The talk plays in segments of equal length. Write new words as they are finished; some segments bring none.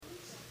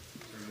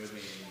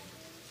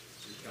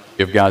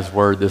Of God's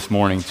Word this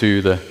morning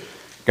to the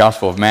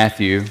Gospel of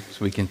Matthew.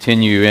 As we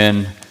continue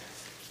in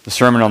the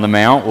Sermon on the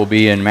Mount, we'll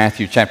be in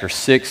Matthew chapter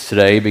 6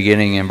 today,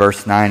 beginning in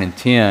verse 9 and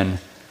 10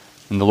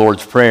 in the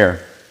Lord's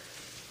Prayer.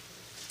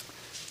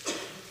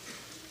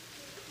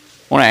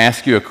 I want to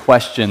ask you a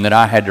question that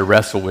I had to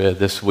wrestle with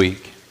this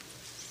week,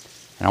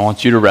 and I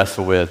want you to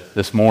wrestle with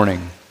this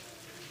morning.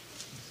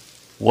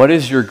 What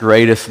is your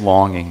greatest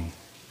longing?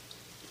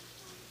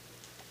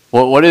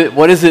 What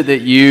is it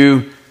that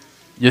you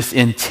just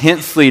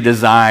intensely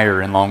desire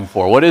and long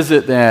for? What is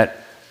it that at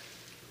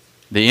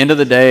the end of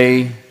the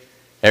day,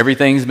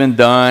 everything's been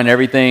done,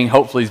 everything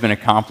hopefully has been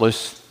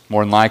accomplished?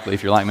 More than likely,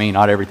 if you're like me,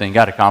 not everything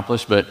got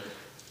accomplished, but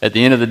at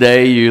the end of the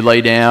day, you lay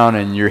down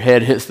and your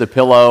head hits the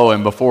pillow,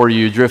 and before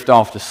you drift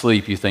off to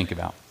sleep, you think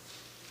about?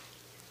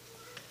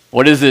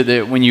 What is it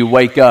that when you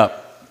wake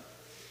up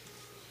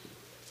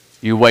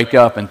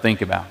and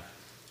think about?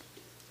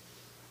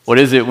 What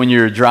is it when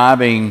you're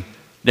driving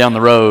down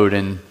the road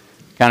and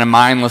kind of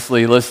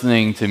mindlessly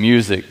listening to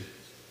music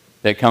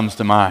that comes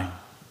to mind?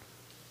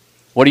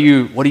 What do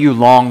you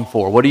long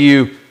for? What do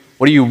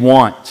you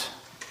want?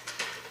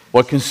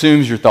 What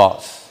consumes your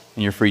thoughts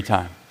in your free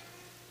time?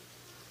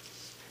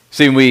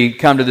 See, when we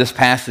come to this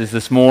passage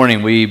this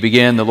morning, we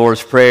begin the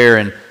Lord's Prayer,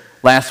 and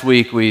last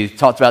week we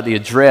talked about the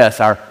address,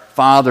 our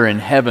Father in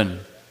heaven,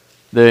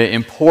 the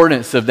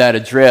importance of that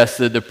address,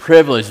 the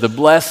privilege, the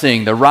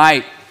blessing, the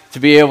right to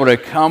be able to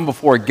come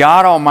before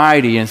God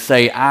Almighty and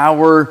say,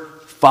 Our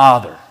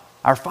Father.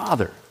 Our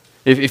Father.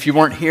 If you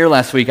weren't here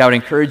last week, I would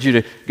encourage you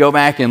to go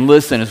back and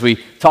listen as we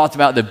talked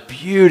about the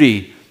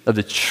beauty of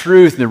the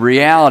truth and the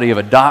reality of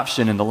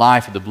adoption in the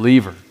life of the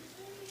believer.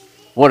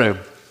 What a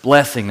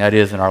blessing that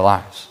is in our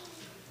lives.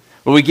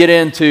 When we get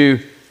into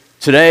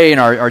today in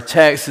our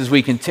text, as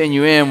we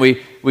continue in,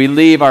 we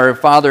leave our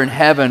Father in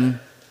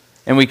heaven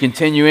and we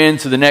continue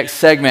into the next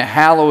segment.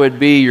 Hallowed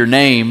be your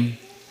name.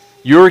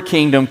 Your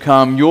kingdom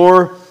come.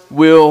 Your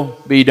will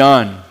be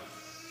done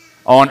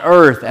on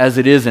earth as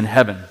it is in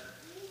heaven.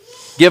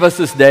 Give us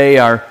this day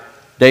our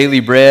daily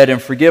bread, and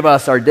forgive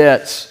us our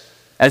debts,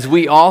 as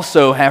we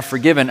also have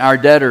forgiven our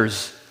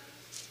debtors.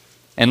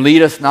 And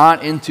lead us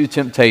not into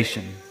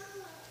temptation,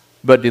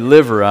 but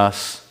deliver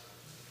us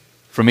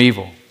from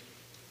evil.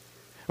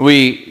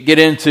 We get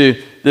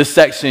into this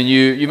section.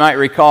 You might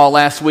recall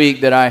last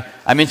week that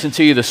I mentioned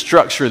to you the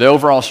structure, the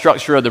overall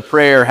structure of the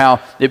prayer, how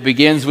it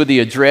begins with the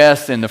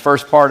address in the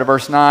first part of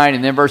verse 9,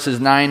 and then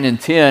verses 9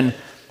 and 10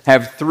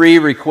 have three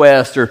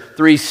requests or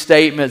three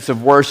statements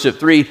of worship,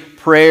 three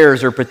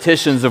prayers or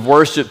petitions of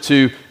worship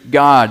to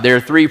God. There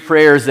are three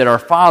prayers that our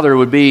Father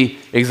would be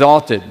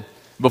exalted.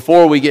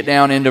 Before we get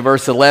down into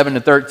verse 11 to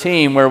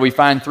 13, where we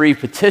find three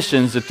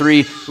petitions, the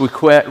three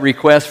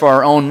requests for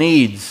our own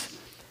needs.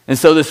 And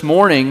so this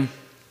morning,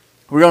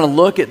 we're going to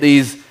look at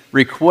these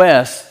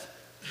requests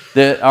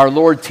that our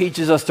Lord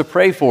teaches us to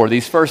pray for.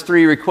 These first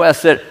three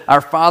requests, that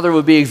our Father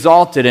would be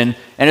exalted. And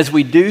as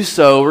we do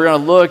so, we're going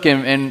to look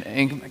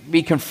and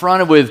be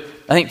confronted with,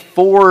 I think,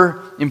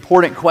 four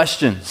important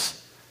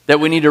questions that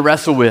we need to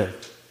wrestle with.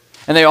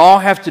 And they all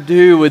have to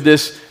do with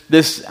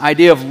this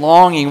idea of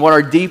longing, what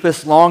our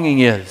deepest longing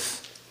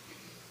is.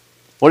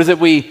 What is it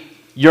we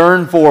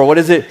yearn for? What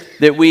is it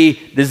that we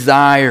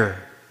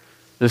desire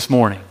this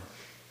morning?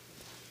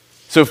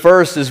 So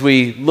first, as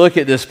we look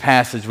at this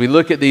passage, we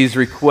look at these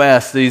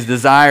requests, these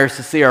desires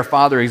to see our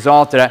Father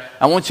exalted,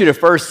 I want you to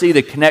first see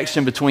the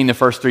connection between the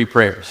first three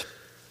prayers.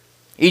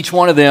 Each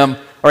one of them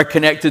are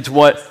connected to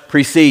what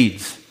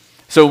precedes.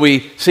 So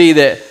we see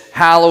that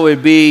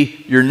hallowed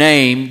be your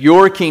name,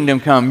 your kingdom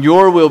come,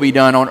 your will be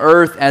done on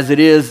earth as it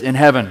is in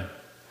heaven.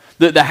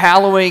 The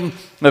hallowing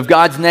of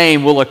God's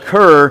name will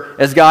occur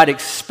as God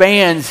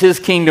expands His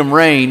kingdom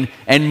reign,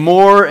 and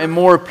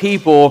more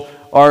people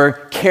are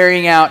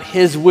carrying out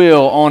His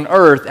will on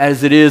earth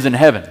as it is in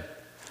heaven.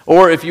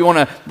 Or if you want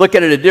to look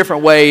at it a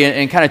different way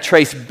and kind of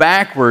trace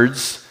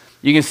backwards,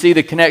 you can see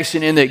the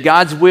connection in that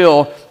God's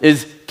will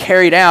is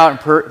carried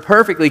out,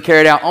 perfectly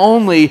carried out,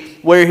 only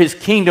where His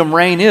kingdom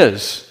reign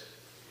is.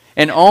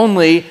 And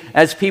only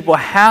as people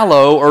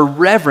hallow or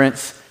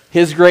reverence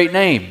His great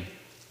name.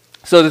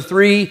 So the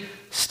three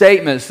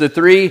statements, the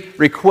three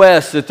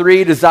requests, the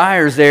three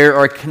desires there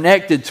are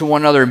connected to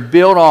one another and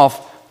build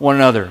off one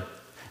another.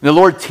 And the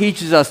Lord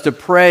teaches us to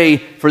pray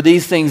for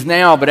these things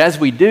now, but as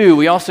we do,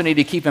 we also need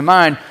to keep in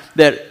mind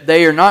that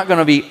they are not going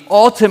to be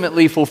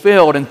ultimately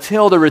fulfilled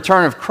until the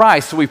return of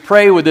Christ. So we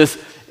pray with this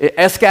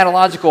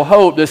eschatological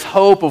hope, this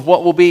hope of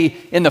what will be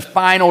in the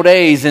final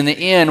days, in the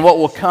end, what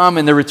will come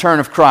in the return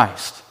of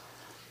Christ.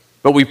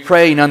 But we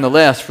pray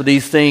nonetheless for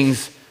these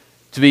things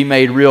to be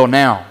made real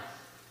now.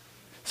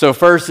 So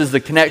first is the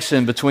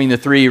connection between the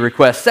three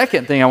requests.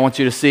 Second thing I want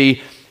you to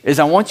see is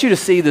I want you to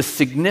see the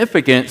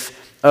significance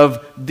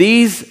of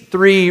these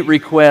three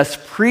requests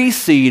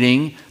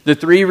preceding the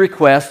three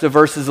requests of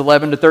verses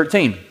 11 to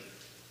 13.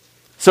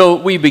 So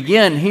we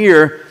begin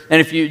here,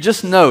 and if you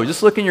just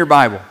look in your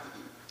Bible.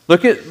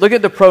 Look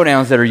at the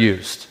pronouns that are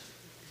used.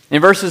 In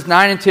verses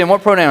 9 and 10,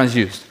 what pronoun is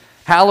used?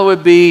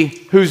 Hallowed be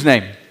whose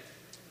name?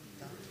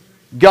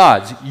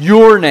 God's,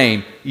 your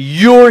name,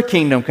 your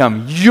kingdom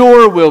come,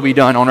 your will be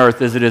done on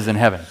earth as it is in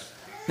heaven.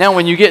 Now,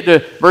 when you get to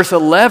verse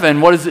 11,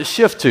 what does it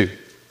shift to?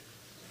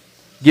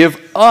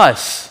 Give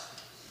us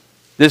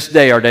this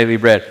day our daily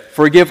bread.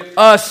 Forgive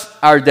us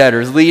our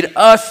debtors. Lead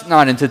us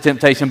not into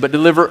temptation, but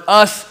deliver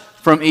us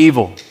from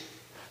evil.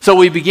 So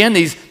we begin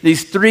these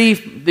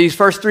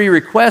first three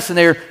requests, and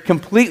they're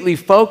completely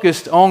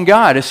focused on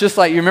God. It's just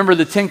like you remember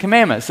the Ten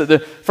Commandments. So the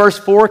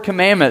first 4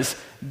 commandments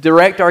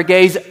direct our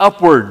gaze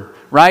upward,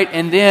 right?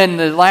 And then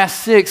the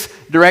last 6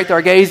 direct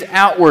our gaze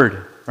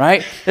outward,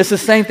 right? It's the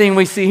same thing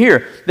we see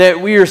here,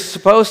 that we are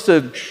supposed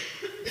to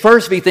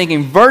first be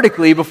thinking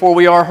vertically before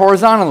we are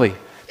horizontally.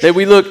 That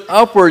we look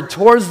upward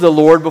towards the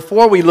Lord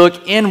before we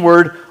look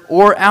inward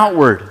or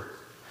outward.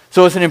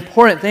 So it's an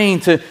important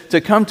thing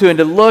to come to and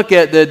to look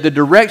at the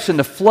direction,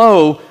 the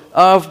flow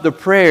of the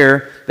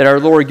prayer that our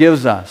Lord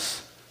gives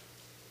us.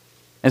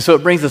 And so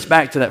it brings us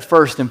back to that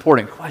first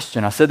important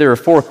question. I said there are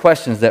 4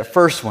 questions. That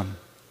first one,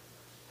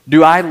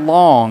 do I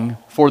long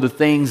for the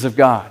things of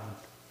God?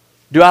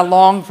 Do I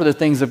long for the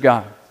things of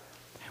God?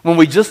 When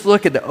we just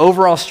look at the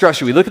overall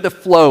structure, we look at the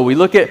flow, we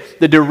look at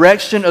the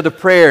direction of the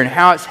prayer and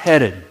how it's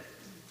headed,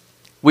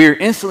 we are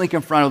instantly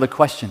confronted with the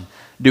question,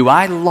 do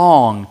I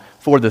long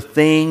for the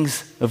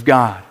things of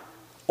God?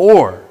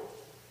 Or,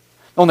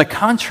 on the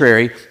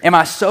contrary, am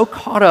I so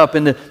caught up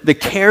in the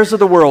cares of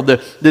the world,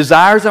 the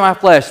desires of my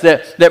flesh,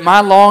 that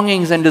my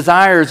longings and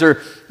desires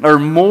are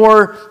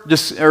more,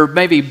 or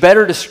maybe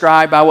better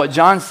described by what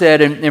John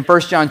said in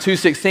 1 John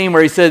 2:16,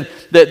 where he said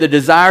that the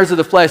desires of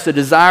the flesh, the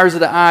desires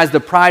of the eyes, the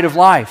pride of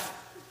life.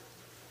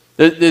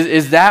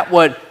 Is that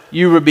what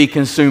you would be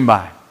consumed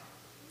by?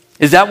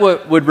 Is that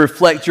what would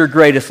reflect your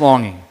greatest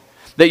longing?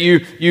 That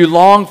you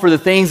long for the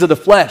things of the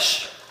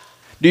flesh?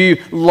 Do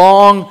you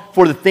long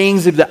for the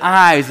things of the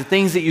eyes, the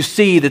things that you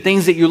see, the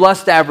things that you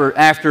lust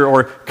after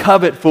or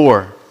covet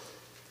for?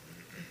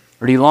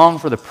 Or do you long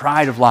for the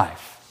pride of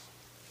life?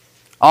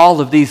 All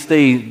of these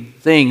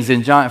things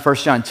in 1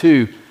 John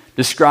 2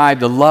 describe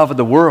the love of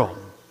the world.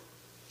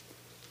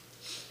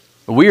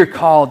 But we are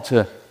called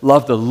to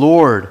love the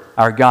Lord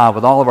our God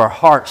with all of our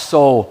heart,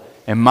 soul,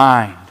 and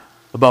mind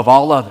above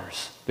all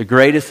others. The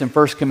greatest and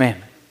first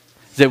commandment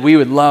is that we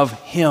would love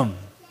Him.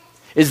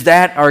 Is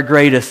that our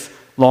greatest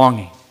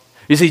longing?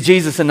 You see,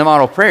 Jesus in the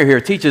model prayer here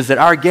teaches that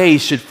our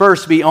gaze should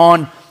first be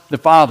on the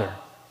Father.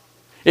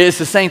 It's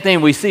the same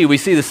thing we see. We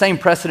see the same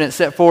precedent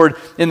set forward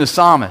in the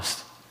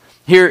psalmist.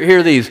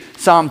 Hear these.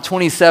 Psalm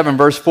 27,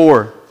 verse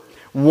 4.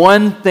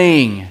 One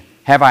thing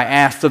have I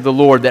asked of the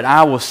Lord that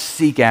I will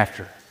seek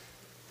after,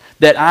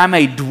 that I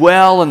may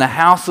dwell in the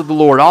house of the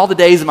Lord all the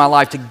days of my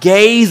life, to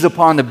gaze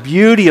upon the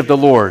beauty of the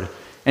Lord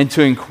and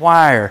to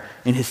inquire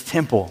in His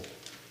temple.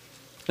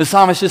 The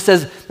psalmist just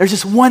says, there's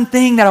just one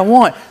thing that I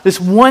want. This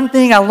one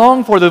thing I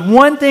long for. The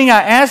one thing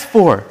I ask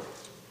for.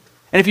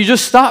 And if you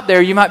just stop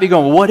there, you might be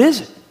going, well, what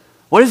is it?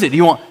 What is it? Do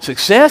you want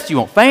success? Do you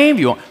want fame?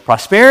 Do you want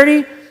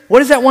prosperity?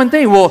 What is that one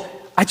thing? Well,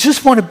 I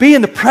just want to be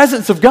in the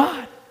presence of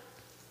God.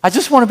 I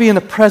just want to be in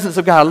the presence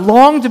of God. I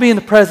long to be in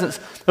the presence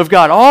of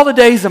God all the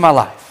days of my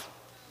life.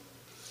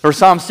 Or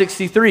Psalm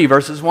 63,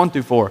 verses 1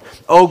 through 4.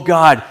 Oh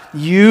God,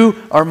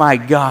 you are my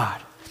God.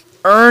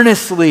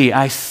 Earnestly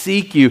I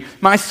seek you.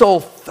 My soul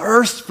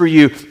thirsts for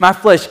you. My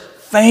flesh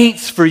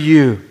faints for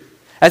you.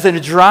 As in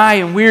a dry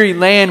and weary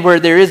land where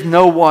there is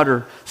no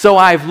water, so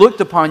I have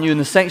looked upon you in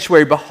the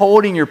sanctuary,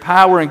 beholding your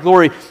power and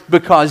glory,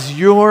 because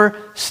your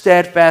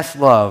steadfast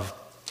love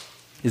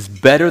is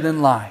better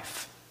than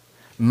life.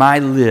 My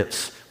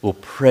lips will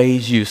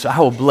praise you. So I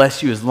will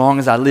bless you as long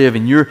as I live.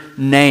 In your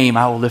name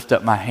I will lift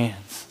up my hands.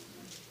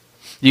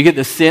 You get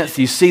the sense,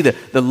 you see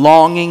the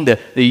longing, the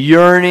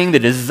yearning, the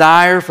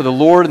desire for the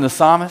Lord in the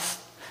psalmist.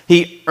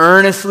 He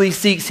earnestly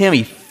seeks Him.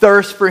 He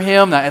thirsts for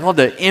Him. I love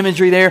the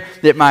imagery there,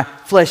 that my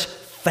flesh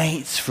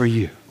faints for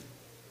you.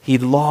 He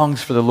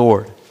longs for the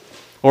Lord.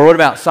 Or what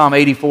about Psalm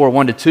 84,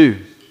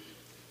 1-2,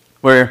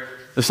 where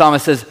the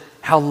psalmist says,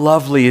 how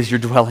lovely is your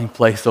dwelling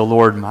place, O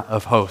Lord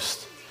of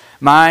hosts.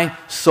 My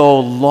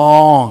soul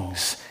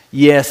longs,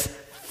 yes,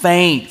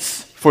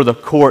 faints for the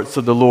courts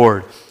of the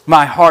Lord.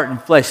 My heart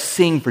and flesh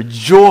sing for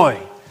joy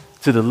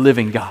to the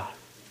living God.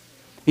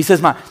 He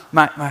says, my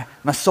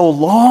soul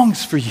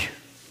longs for you.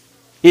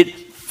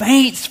 It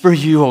faints for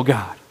you, oh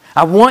God.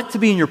 I want to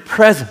be in your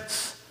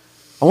presence.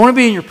 I want to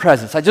be in your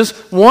presence. I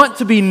just want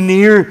to be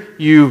near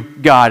you,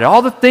 God.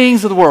 All the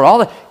things of the world, all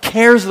the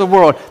cares of the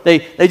world,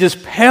 they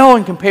just pale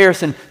in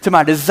comparison to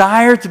my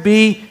desire to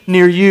be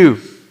near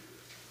you.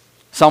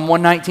 Psalm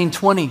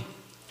 119:20.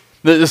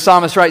 The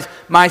psalmist writes,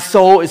 my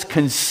soul is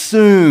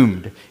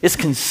consumed. It's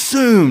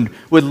consumed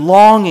with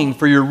longing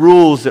for your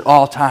rules at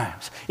all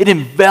times. It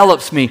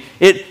envelops me.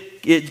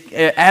 It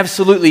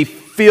absolutely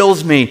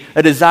fills me,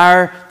 a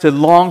desire to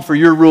long for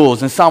your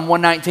rules. In Psalm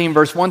 119,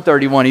 verse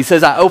 131, he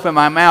says, I open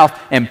my mouth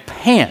and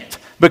pant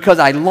because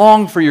I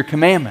long for your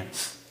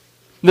commandments.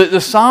 The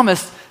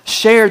psalmist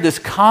shared this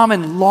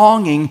common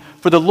longing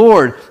for the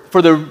Lord,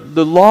 for the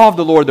law of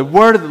the Lord, the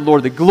word of the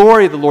Lord, the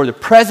glory of the Lord, the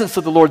presence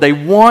of the Lord. They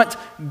want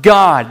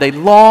God. They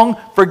long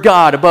for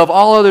God above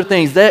all other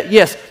things.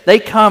 Yes, they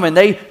come and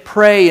they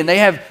pray and they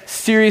have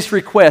serious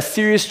requests,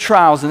 serious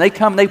trials, and they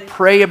come and they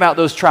pray about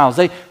those trials.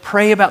 They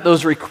pray about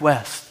those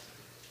requests.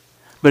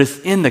 But it's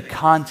in the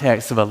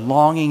context of a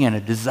longing and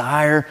a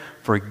desire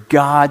for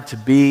God to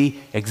be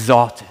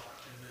exalted.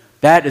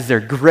 That is their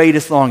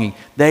greatest longing.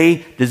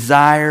 They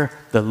desire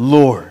the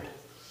Lord.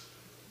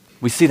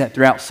 We see that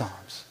throughout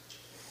Psalms.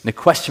 And the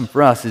question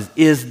for us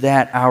is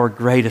that our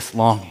greatest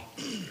longing?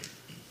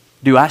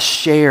 Do I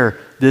share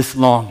this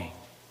longing?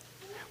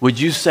 Would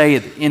you say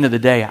at the end of the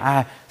day,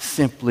 I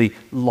simply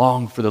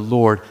long for the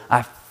Lord.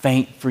 I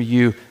faint for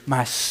you.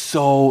 My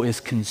soul is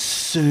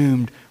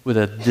consumed with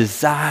a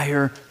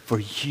desire for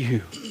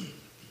you.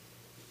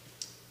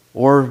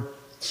 Or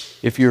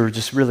if you're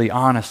just really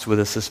honest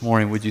with us this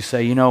morning, would you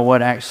say, you know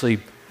what, actually,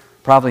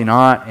 probably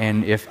not.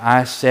 And if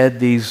I said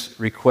these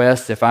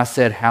requests, if I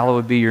said,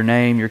 hallowed be your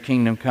name, your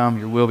kingdom come,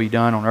 your will be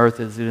done on earth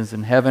as it is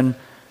in heaven,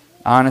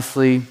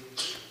 honestly,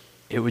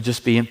 it would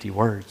just be empty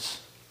words.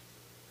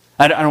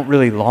 I don't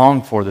really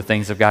long for the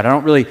things of God. I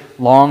don't really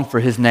long for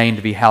His name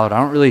to be hallowed. I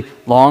don't really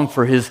long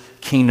for His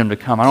kingdom to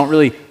come. I don't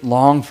really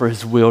long for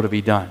His will to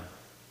be done.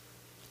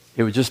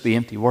 It would just be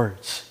empty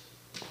words.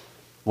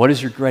 What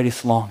is your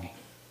greatest longing?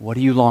 What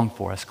do you long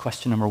for? That's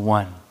question number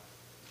one.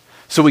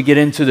 So we get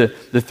into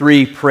the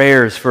three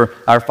prayers for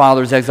our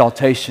Father's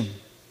exaltation.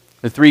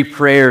 The three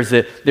prayers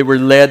that we're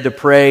led to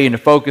pray and to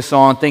focus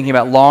on, thinking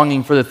about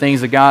longing for the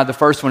things of God. The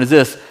first one is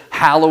this: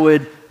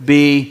 hallowed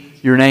be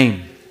your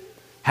name.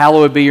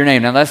 Hallowed be your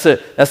name. Now that's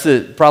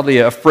probably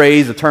a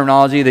phrase, a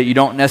terminology that you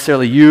don't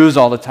necessarily use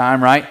all the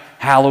time, right?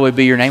 Hallowed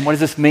be your name. What does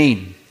this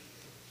mean?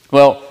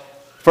 Well,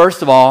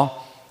 first of all,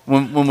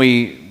 when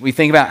we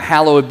think about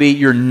hallowed be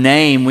your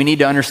name, we need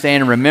to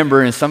understand and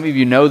remember, and some of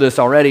you know this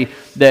already,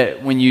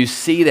 that when you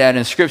see that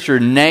in Scripture,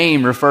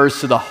 name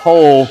refers to the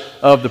whole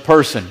of the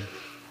person.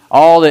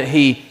 All that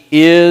He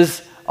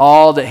is,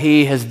 all that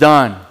He has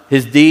done.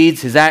 His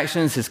deeds, His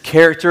actions, His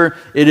character,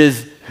 it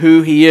is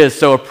who He is.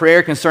 So a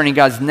prayer concerning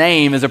God's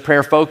name is a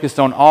prayer focused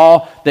on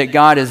all that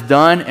God has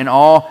done and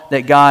all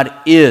that God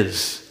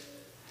is.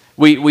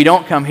 We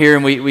don't come here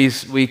and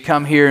we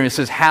come here and it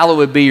says,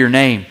 hallowed be your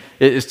name.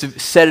 It is to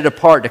set it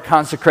apart, to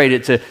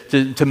consecrate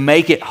it, to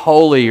make it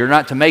holy, or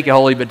not to make it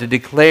holy, but to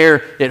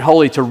declare it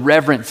holy, to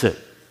reverence it.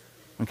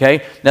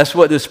 Okay? That's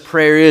what this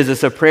prayer is.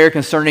 It's a prayer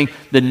concerning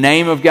the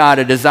name of God,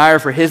 a desire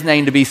for His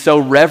name to be so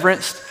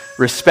reverenced,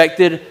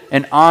 respected,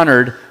 and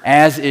honored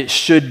as it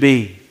should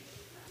be.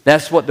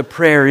 That's what the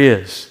prayer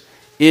is.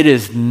 It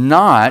is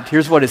not,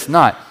 here's what it's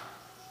not.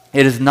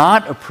 It is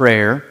not a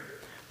prayer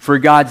for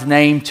God's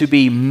name to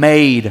be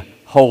made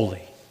holy.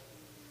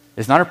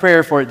 It's not a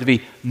prayer for it to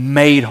be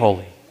made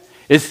holy.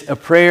 It's a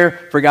prayer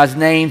for God's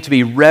name to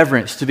be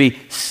reverenced, to be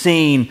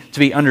seen, to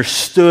be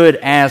understood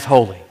as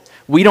holy.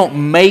 We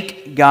don't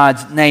make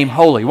God's name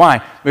holy.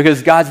 Why?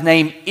 Because God's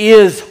name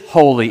is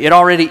holy. It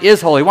already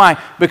is holy. Why?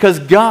 Because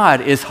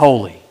God is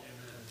holy.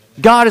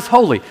 God is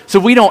holy. So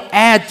we don't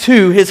add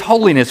to His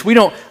holiness. We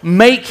don't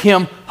make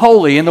Him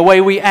holy in the way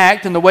we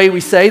act and the way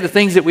we say, the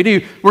things that we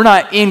do. We're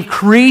not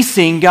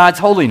increasing God's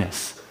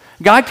holiness.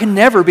 God can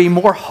never be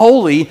more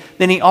holy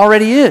than He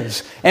already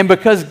is. And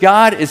because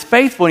God is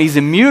faithful and He's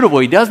immutable,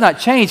 He does not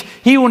change,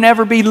 He will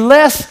never be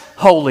less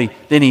holy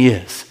than He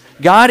is.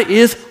 God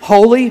is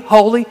holy,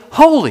 holy,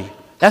 holy.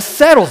 That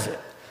settles it.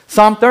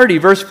 Psalm 30,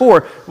 verse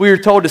 4, we are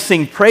told to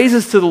sing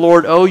praises to the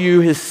Lord, O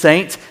you His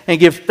saints, and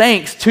give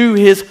thanks to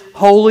His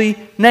holy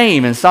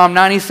name. In Psalm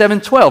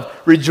 97:12,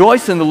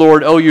 rejoice in the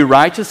Lord, O you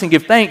righteous, and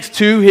give thanks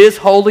to His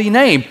holy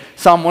name.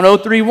 Psalm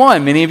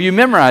 103:1, many of you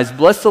memorized,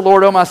 bless the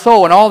Lord, O my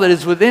soul, and all that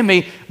is within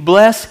me,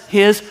 bless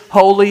His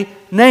holy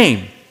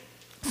name.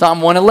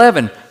 Psalm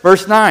 111,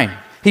 verse 9,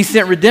 He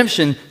sent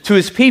redemption to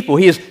His people.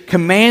 He has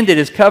commanded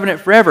His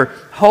covenant forever.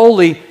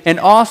 Holy and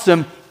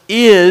awesome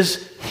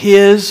is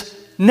His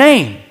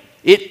name.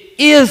 It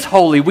is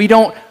holy. We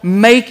don't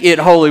make it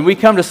holy. We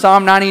come to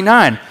Psalm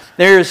 99.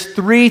 There's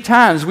 3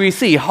 times we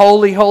see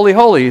holy, holy,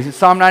 holy.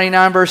 Psalm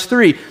 99 verse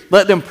 3.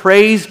 Let them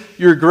praise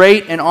your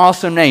great and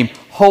awesome name.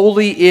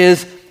 Holy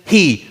is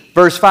He.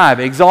 Verse 5.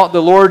 Exalt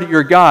the Lord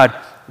your God.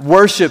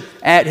 Worship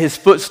at His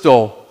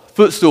footstool.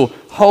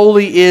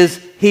 Holy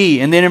is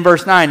He. And then in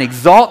verse 9.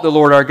 Exalt the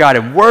Lord our God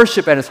and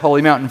worship at His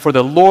holy mountain. For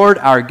the Lord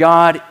our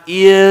God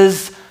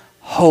is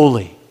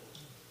holy.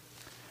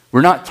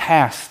 We're not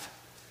tasked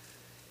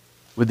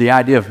with the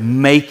idea of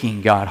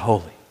making God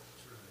holy.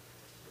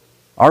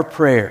 Our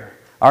prayer,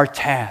 our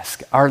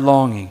task, our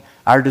longing,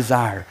 our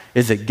desire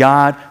is that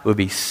God would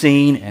be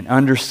seen and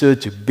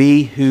understood to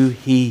be who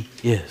He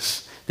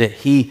is. That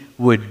He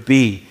would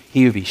be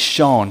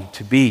shown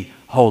to be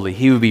holy.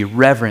 He would be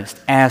reverenced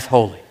as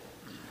holy.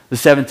 The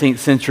 17th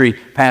century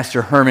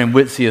pastor Herman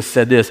Whitsius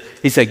said this.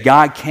 He said,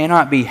 God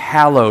cannot be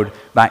hallowed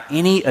by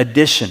any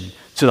addition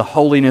to the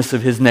holiness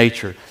of His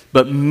nature,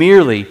 but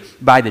merely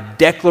by the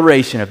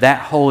declaration of that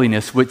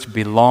holiness which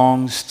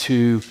belongs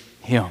to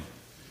Him.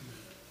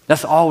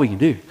 That's all we can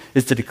do,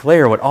 is to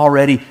declare what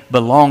already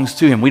belongs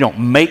to him. We don't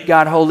make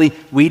God holy.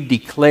 We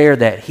declare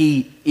that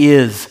he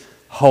is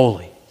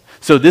holy.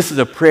 So this is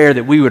a prayer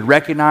that we would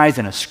recognize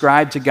and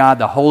ascribe to God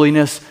the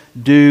holiness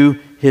due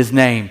his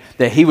name,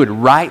 that he would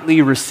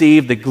rightly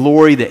receive the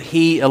glory that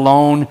he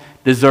alone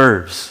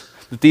deserves.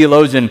 The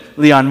theologian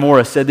Leon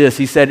Morris said this.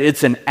 He said,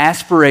 it's an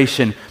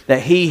aspiration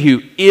that he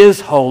who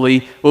is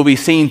holy will be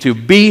seen to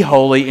be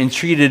holy and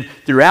treated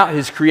throughout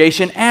his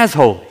creation as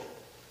holy.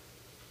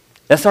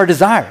 That's our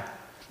desire.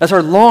 That's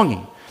our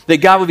longing, that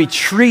God would be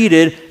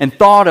treated and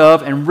thought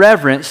of and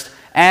reverenced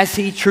as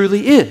he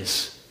truly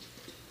is.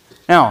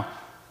 Now,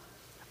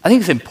 I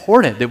think it's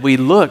important that we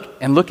look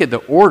at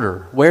the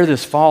order where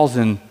this falls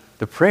in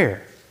the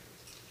prayer.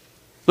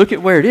 Look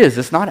at where it is.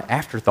 It's not an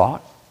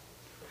afterthought.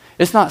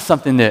 It's not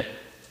something that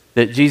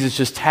Jesus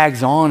just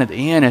tags on at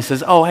the end and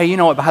says, oh, hey, you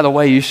know what, by the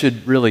way, you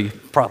should really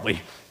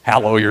probably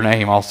hallow your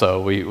name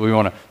also. We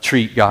want to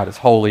treat God as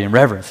holy and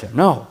reverence him.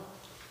 No.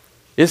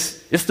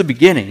 It's the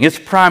beginning. It's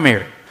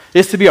primary.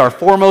 It's to be our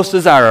foremost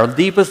desire, our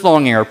deepest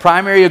longing, our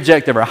primary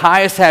objective, our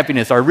highest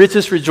happiness, our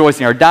richest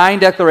rejoicing, our dying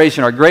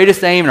declaration, our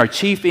greatest aim, and our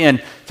chief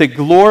end, to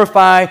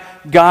glorify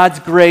God's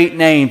great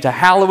name, to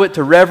hallow it,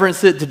 to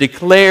reverence it, to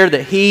declare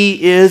that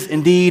he is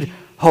indeed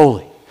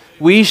holy.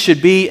 We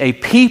should be a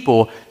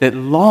people that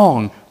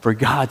long for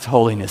God's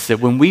holiness, that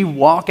when we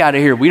walk out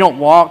of here, we don't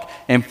walk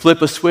and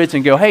flip a switch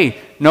and go, hey,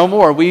 no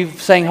more.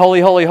 We've sang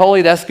holy, holy,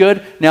 holy. That's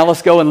good. Now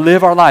let's go and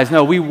live our lives.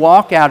 No, we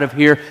walk out of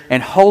here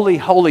and holy,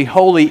 holy,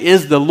 holy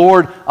is the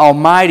Lord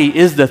Almighty,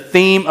 is the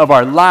theme of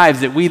our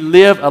lives, that we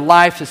live a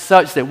life as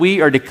such that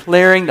we are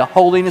declaring the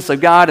holiness of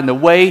God in the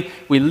way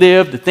we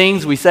live, the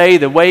things we say,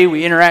 the way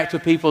we interact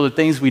with people, the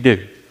things we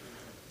do.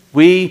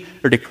 We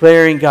are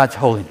declaring God's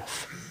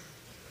holiness.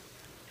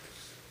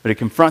 But it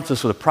confronts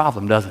us with a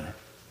problem, doesn't it?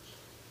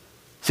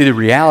 See, the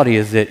reality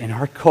is that in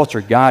our culture,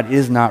 God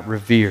is not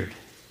revered.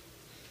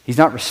 He's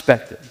not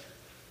respected,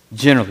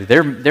 generally.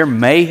 There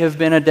may have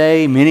been a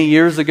day many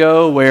years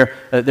ago where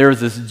there was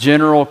this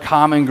general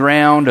common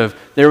ground of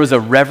there was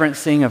a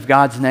reverencing of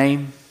God's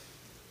name.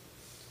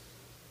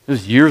 It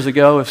was years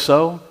ago, if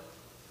so.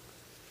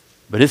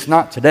 But it's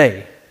not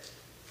today.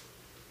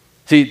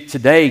 See,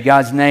 today,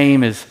 God's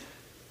name is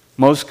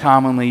most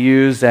commonly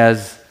used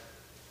as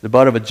the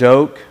butt of a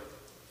joke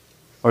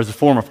or as a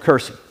form of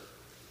cursing.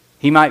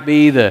 He might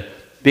be the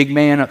big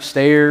man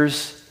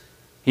upstairs.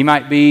 He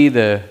might be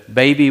the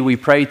baby we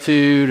pray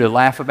to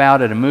laugh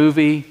about at a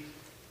movie.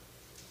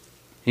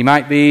 He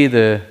might be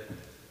the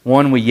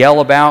one we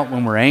yell about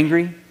when we're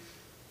angry.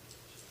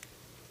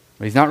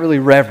 But he's not really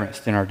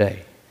reverenced in our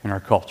day, in our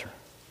culture.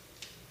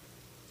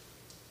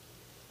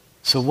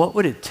 So what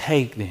would it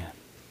take then?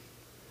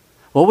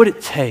 What would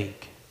it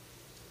take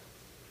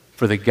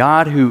for the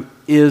God who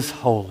is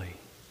holy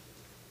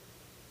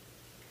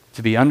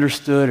to be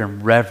understood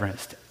and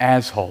reverenced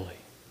as holy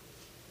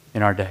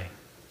in our day?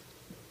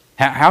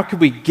 How could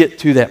we get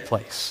to that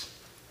place?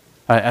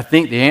 I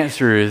think the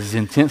answer is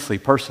intensely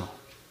personal.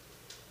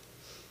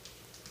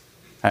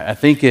 I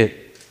think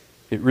it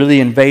really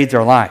invades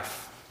our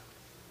life.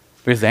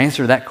 Because the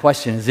answer to that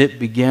question is it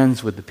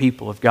begins with the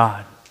people of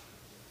God,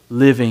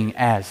 living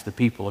as the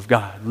people of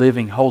God,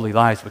 living holy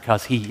lives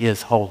because he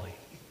is holy.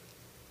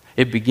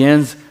 It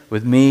begins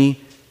with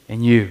me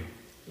and you.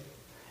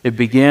 It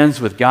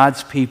begins with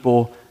God's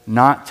people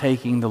not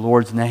taking the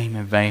Lord's name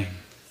in vain,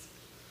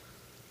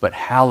 but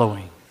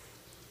hallowing,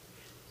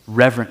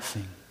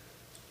 reverencing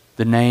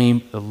the name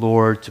of the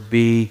Lord to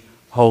be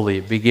holy.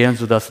 It begins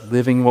with us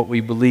living what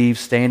we believe,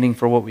 standing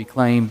for what we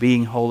claim,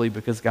 being holy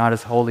because God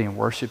is holy, and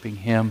worshiping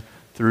him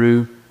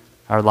through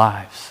our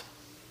lives.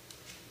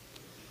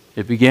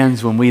 It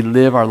begins when we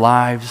live our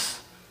lives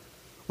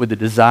with the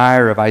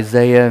desire of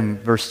Isaiah in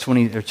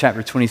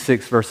chapter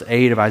 26, verse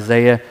 8 of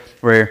Isaiah,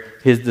 where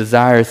his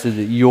desire says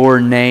that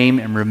your name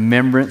and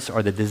remembrance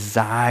are the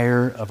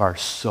desire of our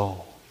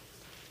soul.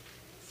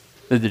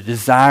 The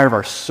desire of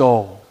our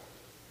soul,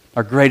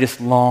 our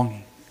greatest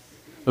longing,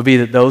 will be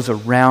that those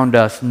around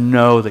us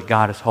know that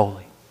God is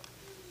holy.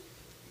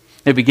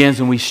 It begins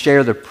when we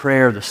share the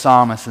prayer of the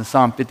psalmist in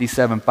Psalm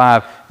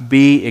 57:5.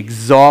 Be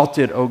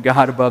exalted, O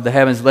God, above the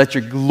heavens. Let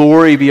your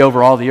glory be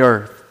over all the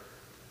earth.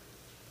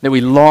 That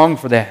we long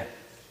for that.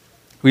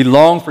 We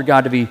long for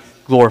God to be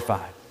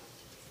glorified.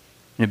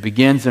 And it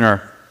begins in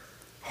our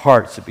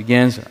hearts. It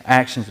begins in our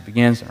actions. It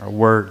begins in our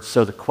words.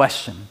 So the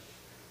question,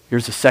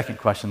 here's the second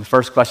question. The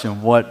first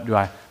question, what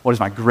is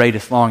my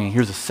greatest longing?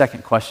 Here's the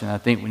second question I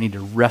think we need to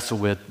wrestle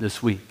with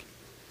this week.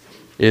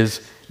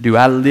 Is, do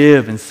I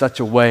live in such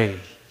a way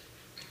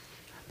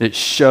that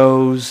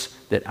shows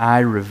that I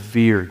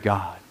revere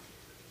God?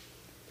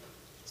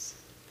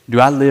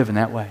 Do I live in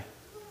that way?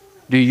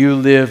 Do you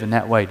live in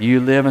that way? Do you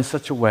live in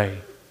such a way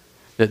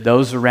that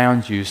those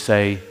around you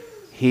say,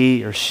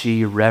 he or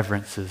she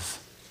reverences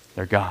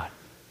their God?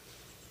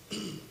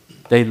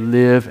 They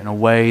live in a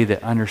way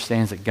that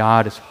understands that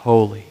God is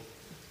holy.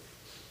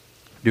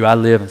 Do I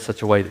live in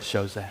such a way that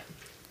shows that?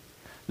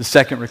 The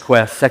second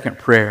request, second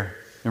prayer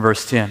in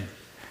verse 10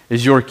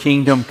 is your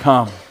kingdom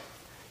come.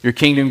 your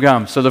kingdom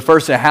come. So the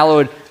first,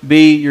 hallowed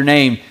be your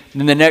name. And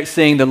then the next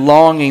thing, the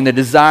longing, the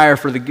desire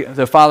for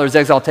the Father's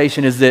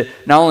exaltation is that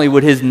not only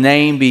would his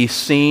name be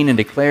seen and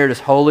declared as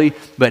holy,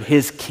 but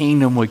his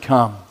kingdom would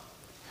come.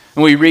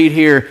 And we read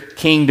here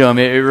kingdom,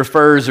 it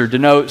refers or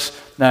denotes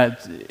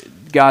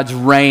God's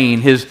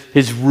reign,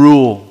 his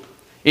rule.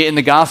 In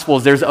the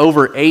Gospels, there's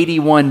over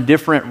 81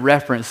 different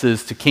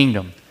references to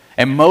kingdom.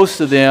 And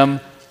most of them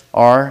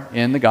are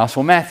in the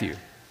Gospel of Matthew.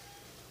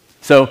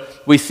 So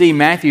we see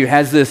Matthew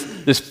has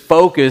this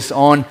focus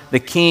on the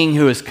king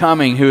who is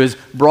coming, who has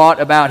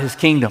brought about his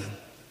kingdom.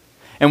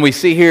 And we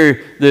see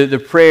here the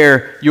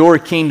prayer, your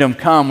kingdom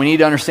come. We need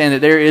to understand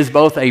that there is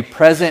both a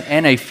present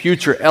and a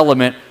future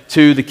element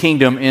to the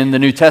kingdom in the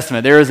New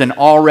Testament. There is an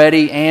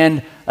already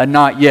and a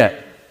not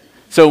yet.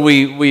 So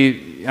I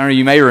don't know,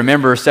 you may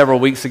remember several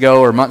weeks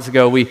ago or months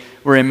ago, we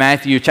were in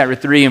Matthew chapter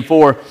 3 and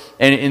 4,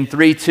 and in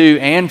 3:2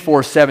 and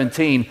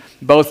 4:17,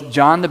 both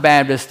John the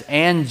Baptist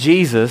and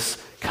Jesus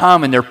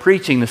come and they're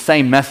preaching the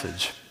same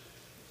message.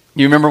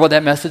 You remember what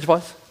that message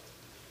was?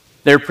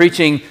 They're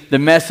preaching the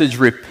message,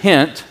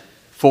 repent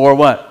for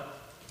what?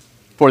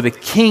 For the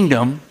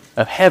kingdom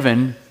of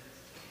heaven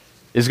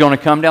is going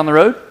to come down the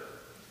road. Do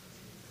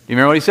you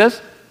remember what he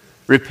says?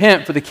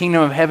 Repent, for the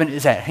kingdom of heaven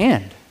is at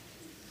hand.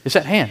 It's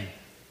at hand.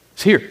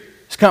 It's here.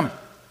 It's coming.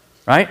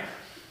 Right?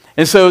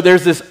 And so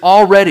there's this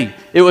already.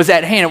 It was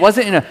at hand. It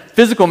wasn't in a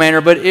physical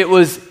manner, but it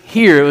was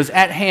here. It was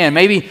at hand.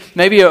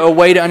 Maybe a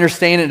way to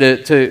understand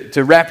it,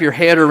 to wrap your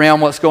head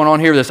around what's going on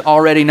here, this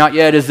already, not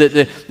yet, is that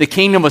the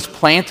kingdom was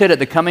planted at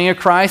the coming of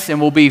Christ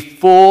and will be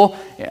full,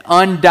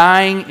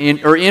 undying,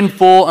 in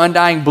full,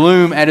 undying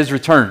bloom at his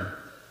return.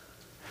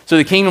 So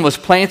the kingdom was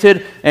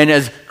planted, and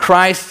as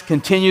Christ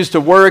continues to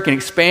work and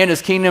expand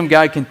his kingdom,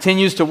 God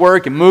continues to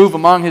work and move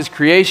among his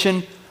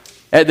creation.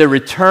 At the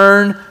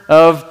return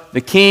of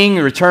the King,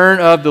 the return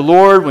of the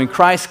Lord, when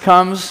Christ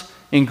comes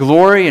in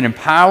glory and in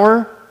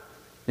power,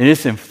 then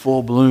it's in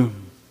full bloom.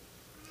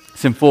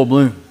 It's in full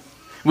bloom.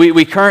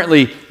 We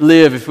currently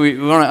live, if we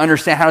want to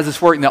understand how does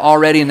this work in the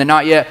already and the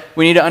not yet,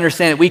 we need to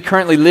understand that we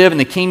currently live in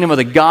the kingdom of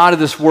the God of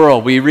this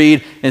world. We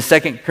read in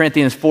 2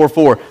 Corinthians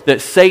 4:4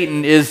 that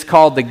Satan is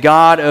called the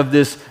God of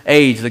this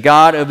age, the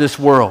God of this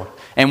world.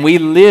 And we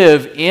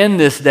live in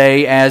this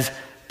day as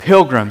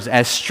pilgrims,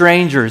 as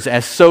strangers,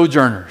 as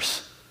sojourners.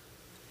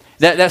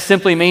 That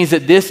simply means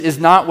that this is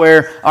not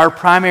where our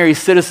primary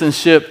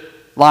citizenship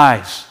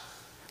lies.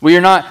 We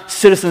are not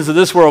citizens of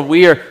this world.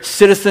 We are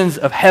citizens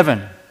of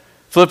heaven.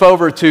 Flip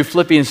over to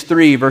Philippians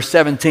 3, verse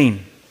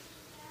 17.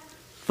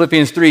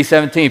 Philippians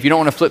 3:17. If you don't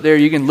want to flip there,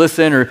 you can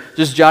listen or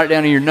just jot it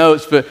down in your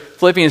notes. But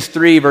Philippians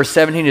 3, verse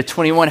 17 to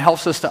 21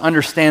 helps us to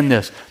understand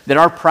this, that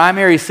our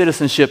primary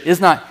citizenship is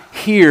not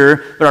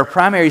here, but our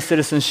primary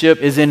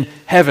citizenship is in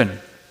heaven.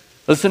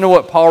 Listen to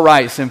what Paul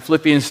writes in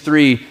Philippians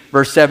 3,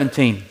 verse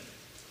 17.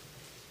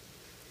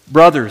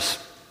 Brothers,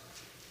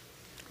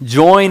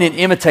 join in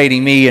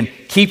imitating me and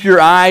keep your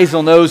eyes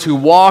on those who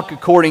walk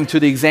according to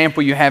the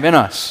example you have in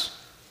us.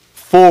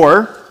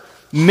 For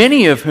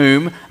many of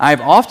whom I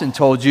have often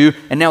told you,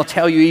 and now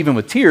tell you even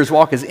with tears,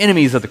 walk as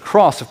enemies of the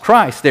cross of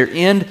Christ. Their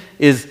end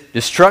is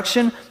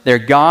destruction, their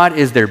God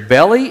is their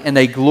belly, and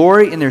they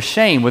glory in their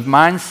shame with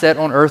minds set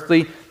on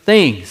earthly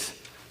things.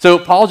 So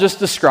Paul just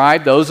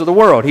described those of the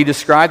world. He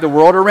described the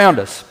world around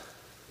us,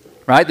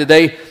 right? That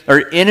they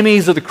are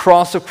enemies of the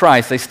cross of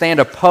Christ. They stand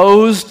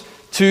opposed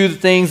to the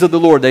things of the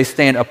Lord. They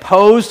stand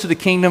opposed to the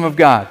kingdom of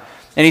God.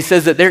 And he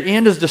says that their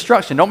end is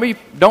destruction.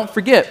 Don't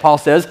forget, Paul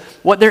says,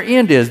 what their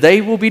end is.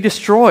 They will be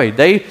destroyed.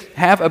 They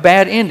have a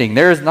bad ending.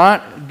 There is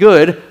not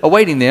good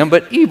awaiting them,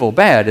 but evil,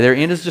 bad. Their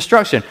end is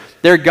destruction.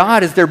 Their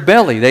God is their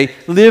belly. They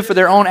live for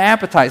their own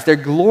appetites. Their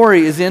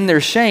glory is in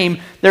their shame.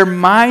 Their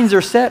minds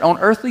are set on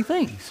earthly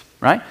things,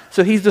 right?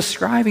 So he's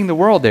describing the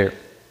world there.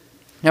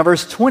 Now,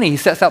 verse 20, he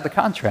sets out the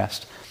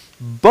contrast.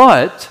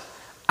 But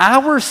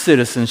our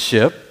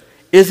citizenship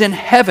is in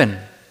heaven,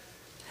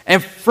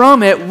 and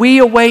from it we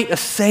await a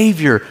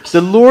Savior,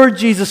 the Lord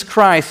Jesus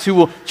Christ, who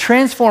will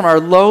transform our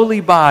lowly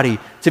body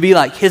to be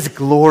like his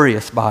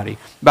glorious body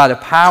by the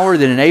power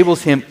that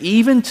enables him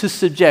even to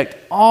subject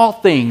all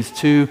things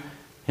to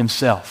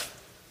himself.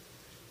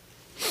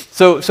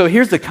 So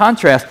here's the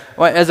contrast.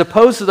 As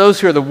opposed to those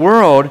who are the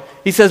world,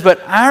 he says,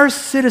 but our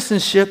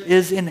citizenship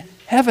is in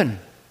heaven.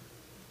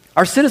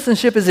 Our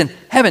citizenship is in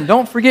heaven.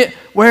 Don't forget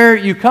where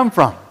you come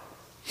from.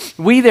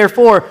 We,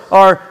 therefore,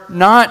 are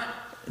not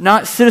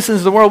citizens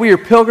of the world. We are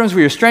pilgrims.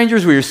 We are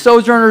strangers. We are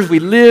sojourners. We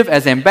live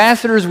as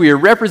ambassadors. We are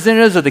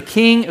representatives of the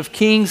King of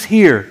Kings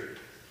here.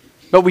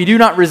 But we do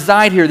not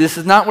reside here. This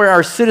is not where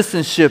our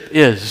citizenship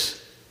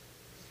is.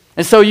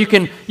 And so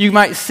you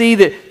might see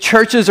that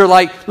churches are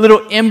like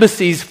little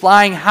embassies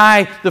flying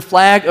high the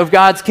flag of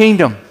God's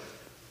kingdom,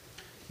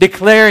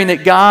 declaring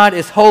that God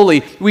is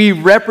holy. We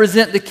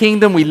represent the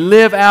kingdom. We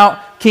live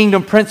out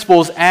kingdom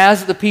principles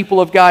as the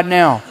people of God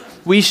now.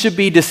 We should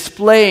be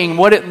displaying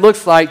what it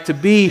looks like to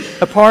be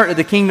a part of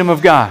the kingdom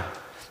of God.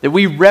 That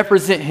we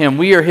represent him.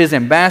 We are his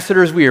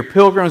ambassadors. We are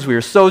pilgrims. We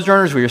are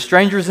sojourners. We are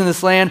strangers in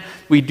this land.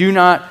 We do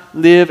not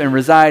live and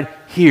reside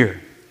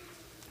here.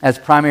 as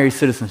primary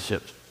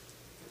citizenship.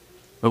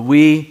 But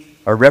we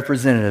are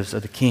representatives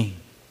of the King.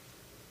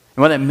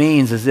 And what that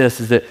means is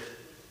this, is that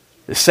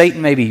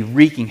Satan may be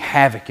wreaking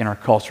havoc in our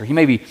culture. He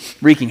may be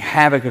wreaking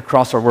havoc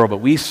across our world, but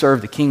we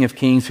serve the King of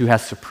Kings who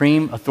has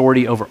supreme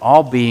authority over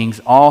all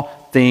beings,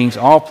 all things,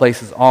 all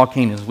places, all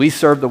kingdoms. We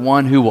serve the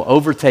one who will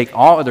overtake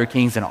all other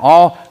kings and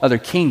all other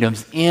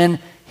kingdoms in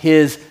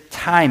his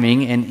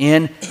timing and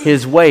in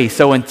his way.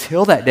 So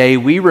until that day,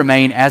 we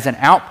remain as an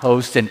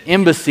outpost, an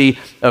embassy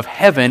of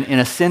heaven in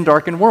a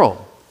sin-darkened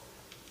world.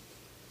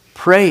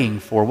 Praying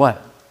for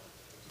what?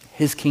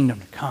 His kingdom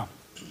to come.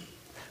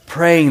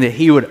 Praying that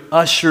he would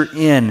usher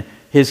in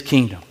his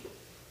kingdom.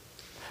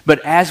 But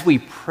as we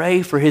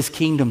pray for his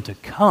kingdom to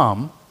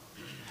come,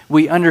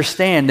 we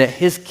understand that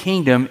his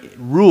kingdom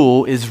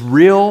rule is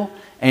real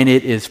and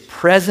it is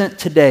present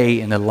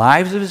today in the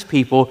lives of his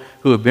people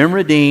who have been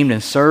redeemed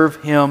and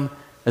serve him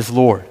as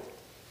Lord.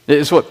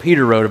 This is what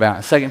Peter wrote about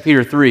in 2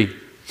 Peter 3,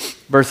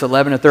 verse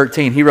 11 to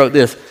 13. He wrote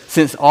this,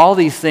 "Since all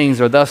these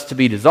things are thus to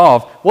be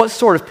dissolved, what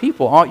sort of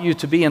people ought you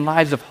to be in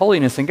lives of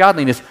holiness and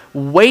godliness,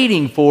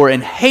 waiting for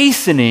and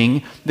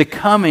hastening the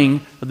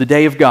coming of the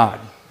day of God,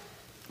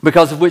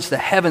 because of which the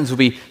heavens will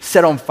be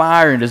set on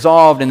fire and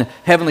dissolved, and the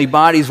heavenly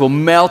bodies will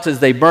melt as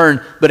they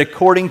burn. But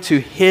according to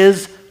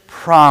his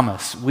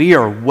promise, we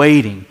are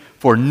waiting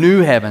for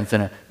new heavens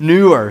and a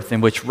new earth in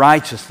which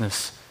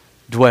righteousness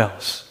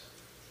dwells."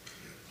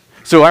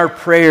 So our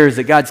prayer is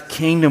that God's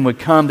kingdom would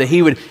come, that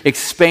he would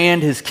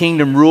expand his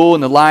kingdom rule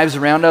in the lives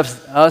around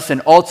us,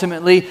 and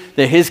ultimately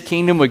that his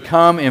kingdom would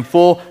come in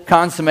full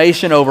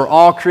consummation over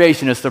all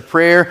creation. It's the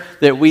prayer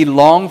that we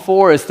long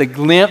for. It's the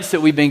glimpse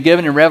that we've been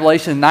given in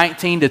Revelation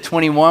 19 to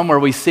 21, where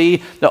we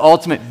see the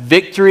ultimate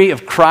victory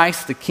of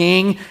Christ the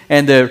King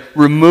and the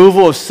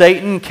removal of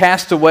Satan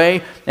cast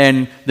away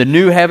and the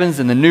new heavens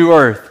and the new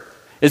earth.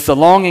 It's the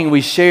longing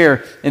we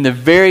share in the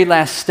very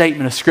last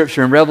statement of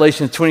Scripture in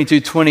Revelation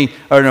 22:20,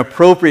 or an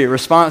appropriate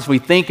response. We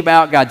think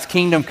about God's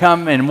kingdom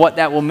come and what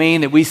that will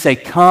mean, that we say,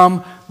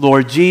 "Come,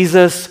 Lord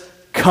Jesus,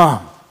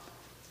 come.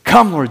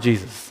 Come, Lord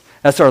Jesus."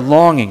 That's our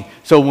longing.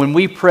 So when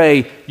we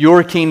pray,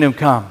 "Your kingdom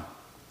come,"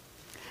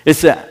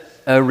 it's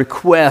a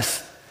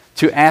request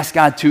to ask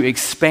God to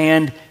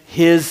expand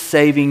his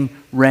saving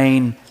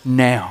reign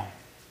now.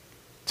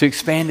 To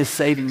expand his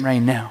saving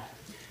reign now.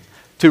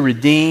 To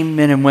redeem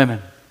men and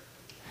women.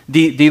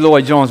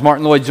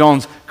 Martin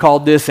Lloyd-Jones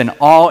called this an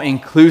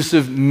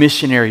all-inclusive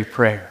missionary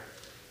prayer.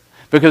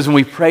 Because when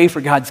we pray for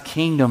God's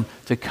kingdom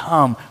to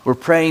come, we're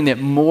praying that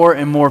more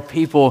and more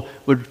people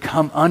would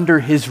come under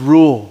his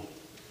rule.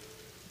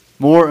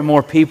 More and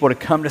more people to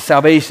come to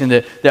salvation,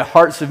 that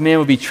hearts of men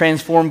would be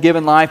transformed,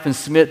 given life, and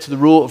submit to the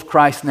rule of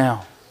Christ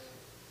now.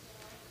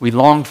 We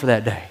long for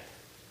that day.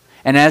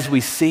 And as we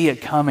see it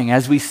coming,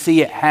 as we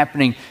see it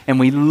happening, and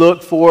we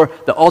look for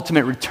the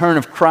ultimate return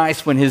of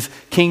Christ when his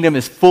kingdom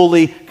is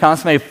fully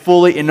consummated,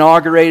 fully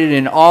inaugurated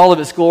in all of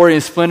its glory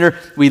and splendor,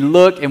 we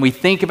look and we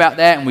think about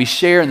that, and we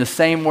share in the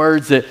same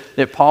words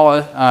that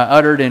Paul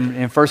uttered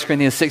in 1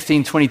 Corinthians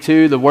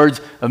 16:22, the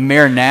words of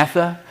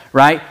Maranatha,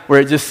 right?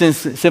 Where it just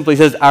simply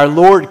says, "Our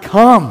Lord,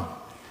 come.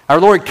 Our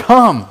Lord,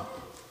 come.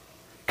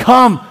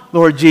 Come,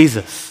 Lord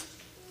Jesus."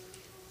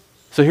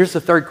 So here's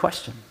the third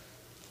question.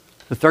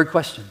 The third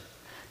question.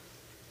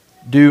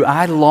 Do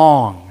I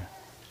long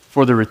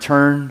for the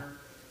return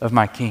of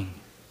my King?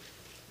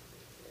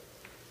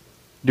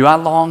 Do I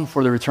long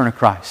for the return of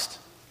Christ?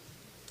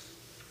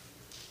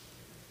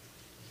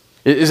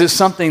 Is it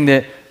something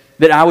that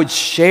I would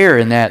share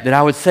in that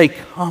I would say,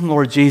 "Come,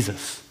 Lord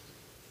Jesus"?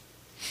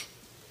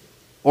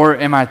 Or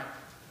am I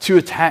too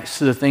attached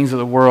to the things of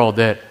the world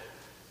that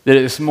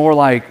it's more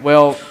like,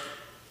 well,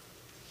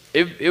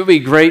 it would be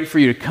great for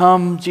you to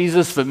come,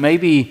 Jesus, but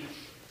maybe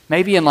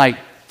in like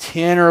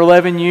 10 or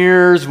 11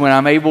 years when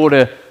I'm able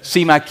to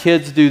see my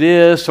kids do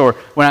this, or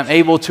when I'm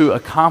able to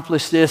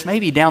accomplish this,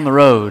 maybe down the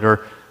road,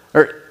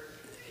 or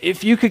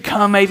if you could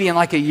come maybe in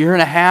like a year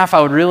and a half,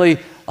 I would really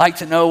like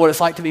to know what it's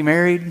like to be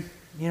married,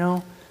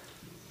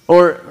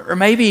 or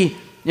maybe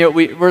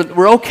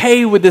we're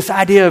okay with this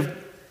idea of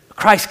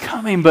Christ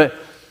coming, but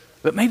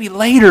maybe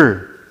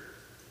later.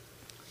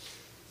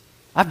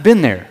 I've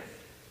been there.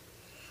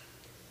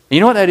 And you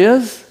know what that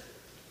is?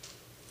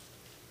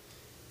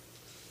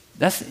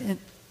 That's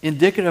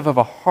indicative of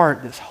a heart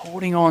that's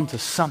holding on to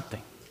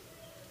something,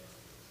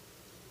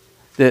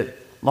 that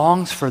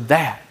longs for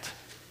that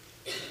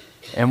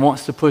and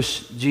wants to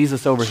push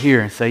Jesus over here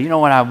and say, "You know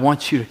what, I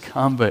want you to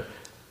come, but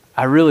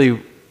I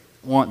really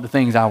want the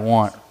things I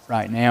want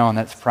right now, and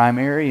that's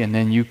primary, and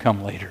then you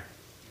come later."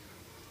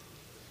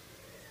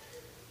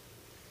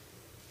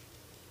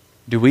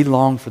 Do we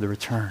long for the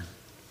return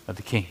of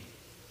the King?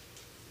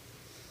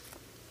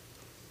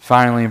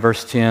 Finally, in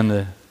verse 10,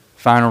 the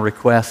final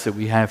request that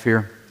we have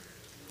here: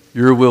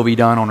 "Your will be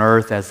done on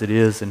earth as it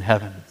is in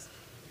heaven."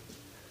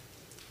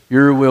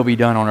 Your will be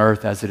done on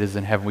earth as it is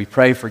in heaven. We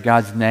pray for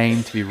God's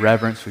name to be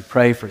reverenced. We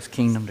pray for his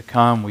kingdom to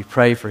come. We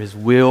pray for his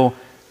will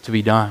to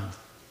be done.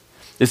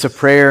 It's a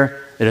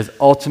prayer that is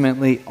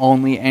ultimately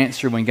only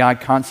answered when God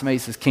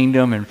consummates His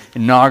kingdom and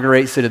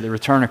inaugurates it at the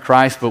return of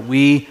Christ. But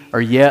we are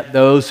yet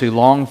those who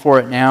long for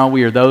it now.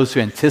 We are those who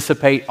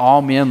anticipate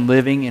all men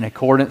living in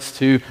accordance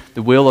to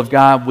the will of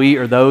God. We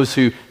are those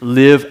who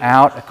live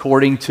out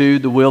according to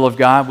the will of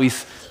God. We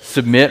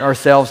submit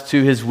ourselves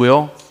to His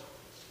will.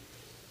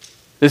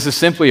 This is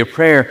simply a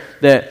prayer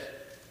that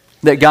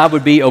God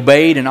would be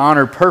obeyed and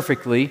honored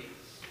perfectly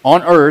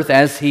on earth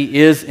as He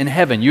is in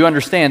heaven. You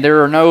understand,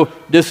 there are no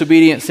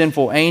disobedient,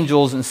 sinful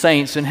angels and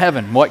saints in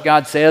heaven. What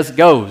God says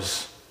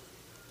goes.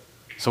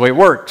 So it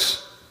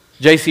works.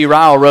 J.C.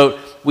 Ryle wrote,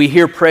 "We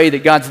here pray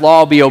that God's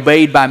law be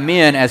obeyed by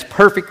men as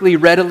perfectly,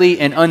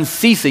 readily, and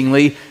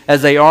unceasingly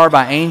as they are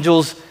by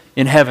angels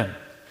in heaven."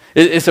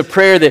 It's a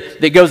prayer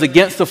that goes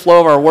against the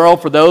flow of our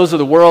world, for those of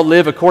the world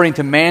live according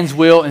to man's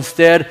will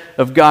instead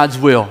of God's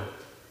will.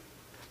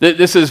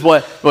 This is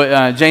what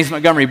James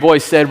Montgomery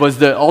Boyce said was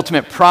the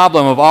ultimate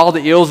problem of all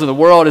the ills of the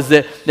world, is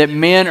that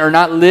men are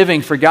not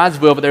living for God's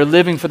will, but they're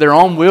living for their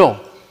own will.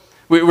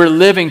 We're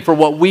living for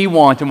what we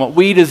want and what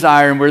we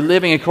desire, and we're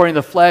living according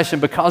to the flesh,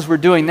 and because we're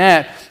doing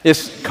that,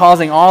 it's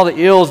causing all the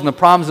ills and the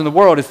problems in the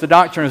world. It's the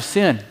doctrine of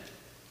sin.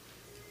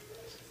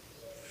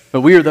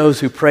 But we are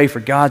those who pray for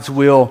God's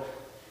will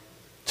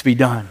to be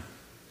done.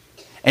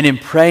 And in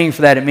praying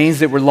for that, it means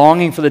that we're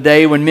longing for the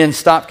day when men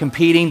stop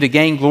competing to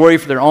gain glory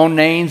for their own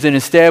names, and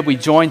instead we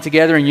join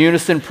together in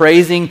unison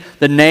praising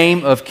the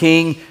name of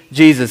King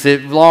Jesus.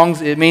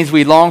 It means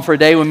we long for a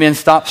day when men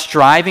stop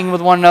striving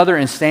with one another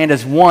and stand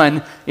as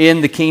one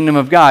in the kingdom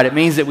of God. It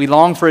means that we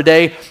long for a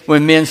day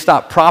when men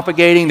stop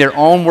propagating their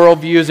own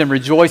worldviews and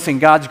rejoice in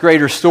God's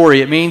greater story.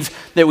 It means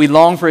that we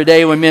long for a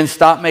day when men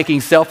stop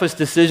making selfish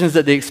decisions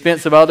at the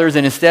expense of others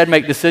and instead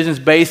make decisions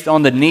based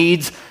on the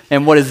needs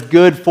and what is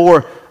good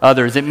for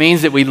others. It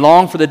means that we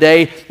long for the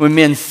day when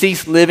men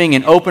cease living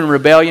in open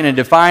rebellion and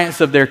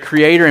defiance of their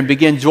Creator and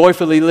begin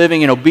joyfully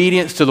living in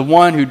obedience to the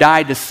one who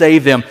died to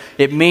save them.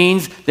 It means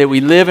that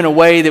we live in a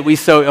way that we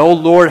say, "Oh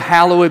Lord,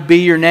 hallowed be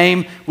your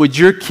name. Would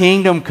your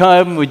kingdom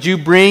come? Would you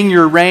bring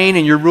your reign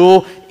and your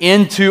rule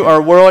into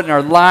our world and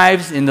our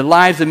lives, in the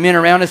lives of men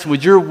around us?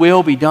 Would your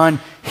will be done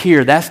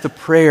here?" That's the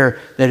prayer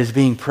that is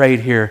being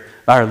prayed here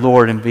by our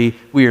Lord, and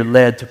we are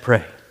led to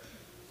pray.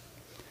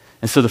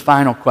 And so the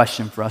final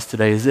question for us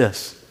today is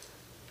this: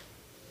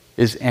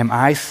 am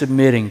I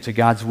submitting to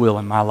God's will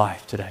in my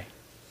life today?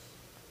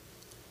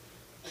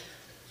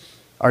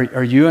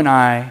 Are you and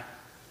I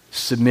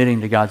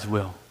submitting to God's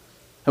will?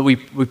 We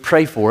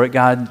pray for it.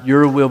 God,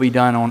 your will be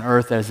done on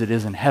earth as it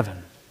is in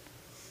heaven.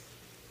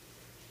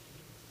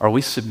 Are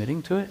we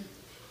submitting to it?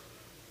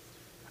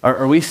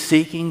 Are we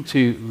seeking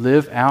to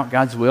live out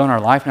God's will in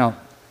our life? Now,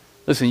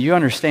 listen, you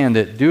understand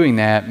that doing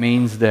that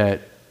means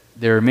that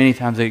there are many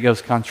times that it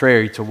goes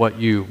contrary to what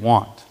you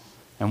want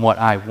and what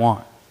I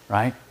want,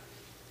 right?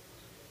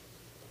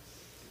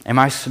 Am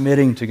I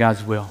submitting to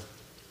God's will?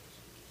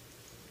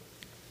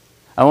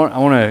 I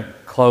want to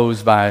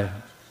close by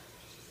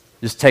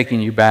just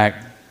taking you back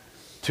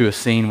to a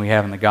scene we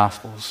have in the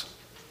Gospels.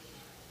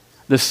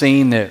 The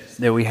scene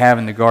that we have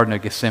in the Garden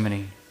of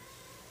Gethsemane.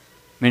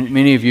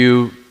 Many of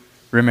you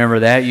remember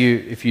that.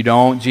 If you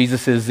don't,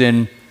 Jesus is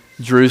in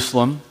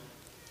Jerusalem.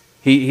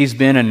 He's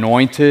been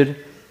anointed.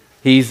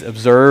 He's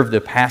observed the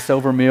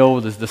Passover meal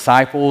with his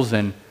disciples,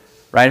 and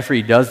right after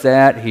he does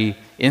that, he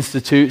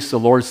institutes the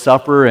Lord's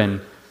Supper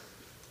and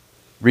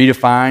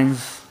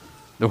redefines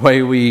the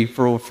way we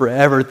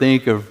forever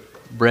think of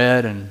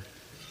bread and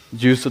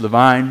juice of the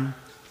vine.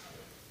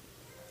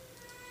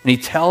 And he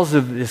tells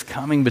of his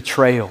coming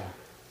betrayal.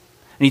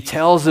 And he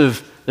tells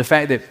of the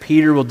fact that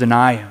Peter will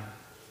deny him.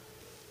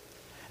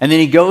 And then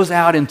he goes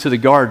out into the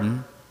garden,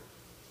 and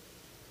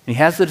he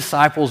has the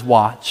disciples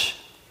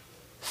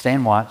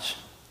stand watch.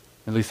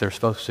 At least they're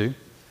supposed to.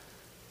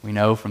 We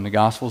know from the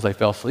Gospels they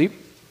fell asleep.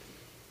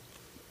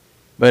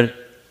 But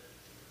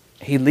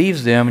he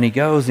leaves them and he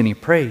goes and he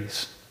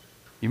prays.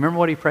 You remember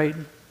what he prayed?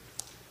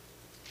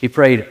 He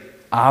prayed,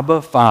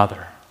 "Abba,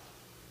 Father."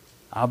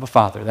 Abba,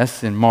 Father.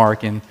 That's in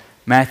Mark. In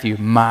Matthew,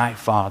 "My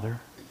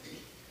Father."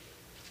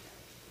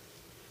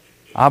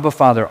 Abba,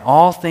 Father,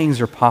 all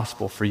things are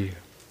possible for you.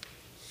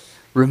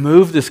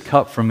 Remove this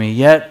cup from me,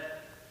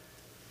 yet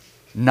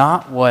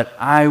not what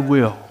I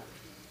will,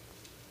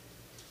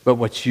 but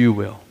what you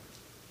will.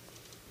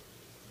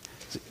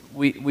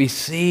 We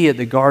see at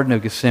the Garden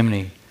of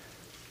Gethsemane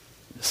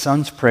the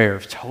Son's prayer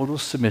of total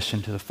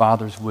submission to the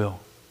Father's will.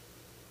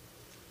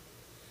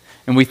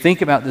 And we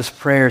think about this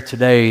prayer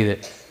today,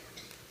 that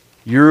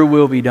your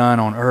will be done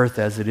on earth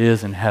as it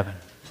is in heaven.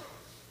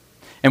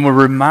 And we're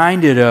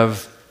reminded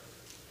of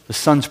the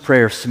Son's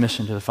prayer of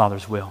submission to the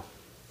Father's will.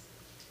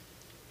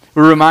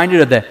 We're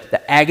reminded of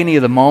the agony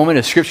of the moment,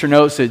 as Scripture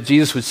notes that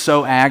Jesus was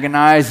so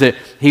agonized that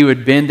he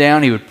would bend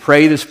down, he would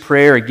pray this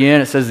prayer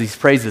again. It says he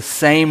prays the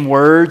same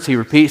words, he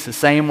repeats the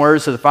same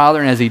words to the Father,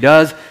 and as he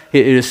does,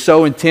 it is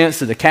so intense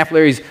that the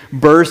capillaries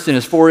burst in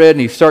his forehead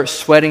and he starts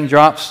sweating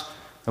drops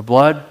of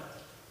blood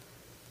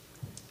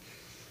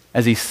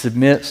as he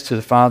submits to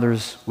the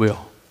Father's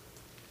will.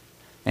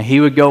 And he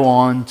would go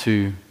on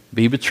to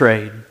be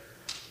betrayed,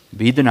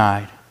 be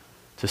denied,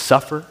 to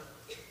suffer,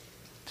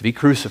 to be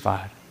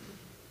crucified,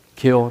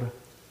 killed,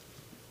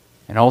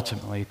 and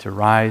ultimately to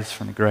rise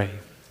from the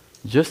grave,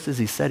 just as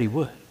he said he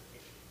would.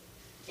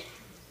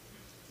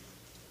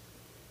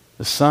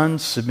 The Son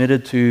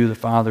submitted to the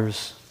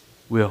Father's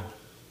will.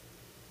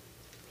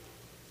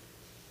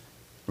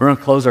 We're going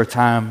to close our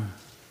time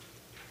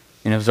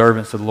in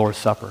observance of the Lord's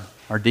Supper.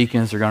 Our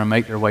deacons are going to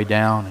make their way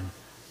down, and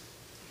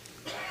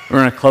we're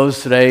going to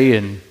close today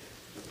and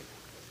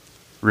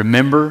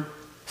remember,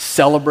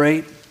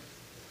 celebrate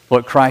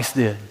what Christ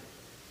did.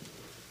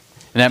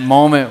 In that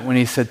moment when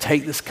he said,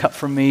 "Take this cup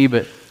from me,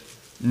 but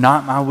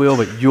not my will,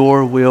 but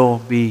your will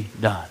be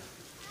done."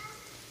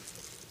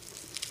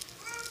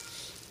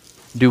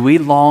 Do we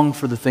long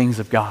for the things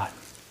of God?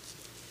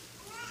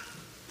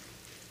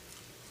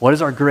 What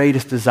is our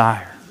greatest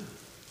desire?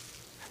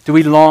 Do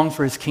we long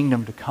for his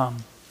kingdom to come?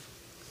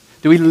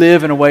 Do we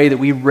live in a way that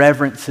we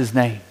reverence his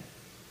name?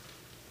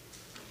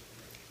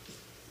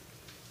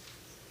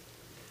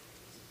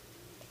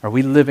 Are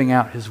we living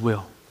out his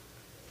will?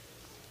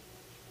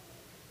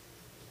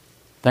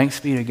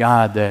 Thanks be to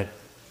God that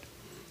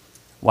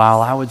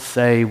while I would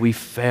say we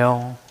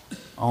fail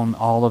on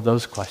all of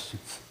those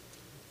questions,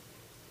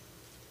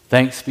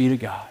 thanks be to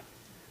God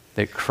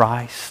that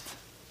Christ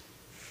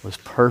was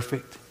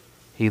perfect.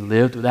 He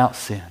lived without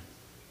sin.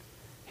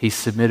 He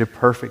submitted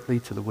perfectly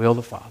to the will of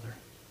the Father.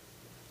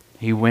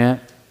 He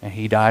went and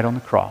he died on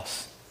the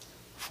cross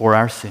for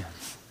our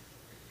sins,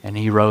 and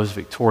he rose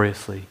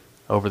victoriously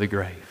over the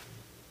grave.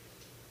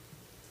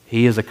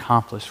 He has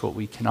accomplished what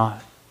we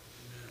cannot.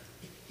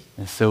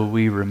 And so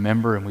we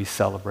remember and we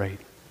celebrate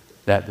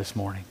that this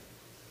morning.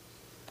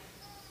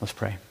 Let's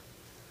pray.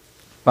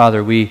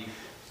 Father, we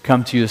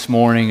come to you this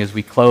morning as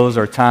we close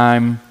our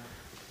time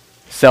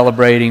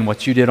celebrating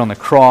what you did on the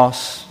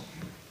cross.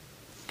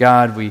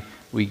 God,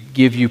 we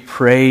give you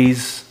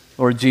praise,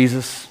 Lord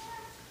Jesus.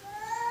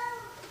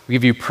 We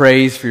give you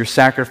praise for your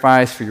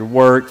sacrifice, for your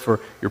work, for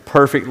your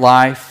perfect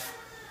life.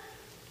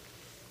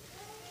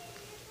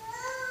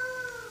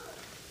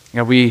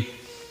 God, we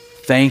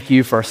thank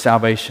you for our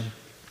salvation.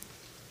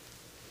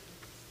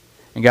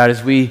 And God,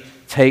 as we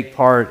take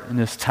part in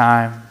this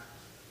time,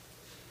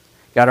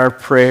 God, our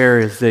prayer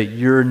is that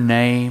your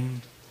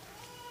name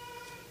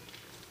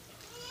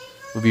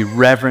would be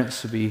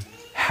reverenced, would be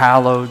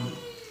hallowed.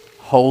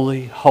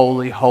 Holy,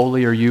 holy,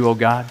 holy are you, O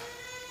God.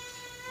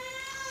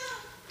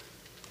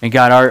 And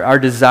God, our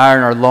desire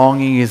and our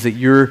longing is that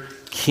your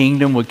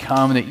kingdom would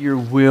come and that your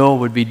will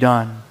would be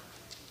done.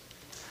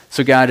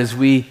 So God, as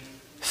we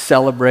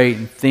celebrate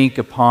and think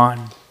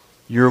upon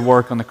your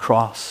work on the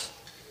cross,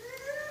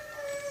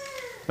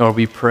 Lord,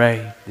 we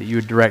pray that you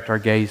would direct our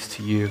gaze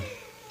to you.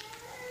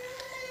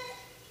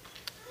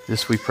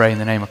 This we pray in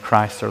the name of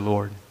Christ our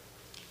Lord.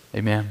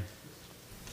 Amen.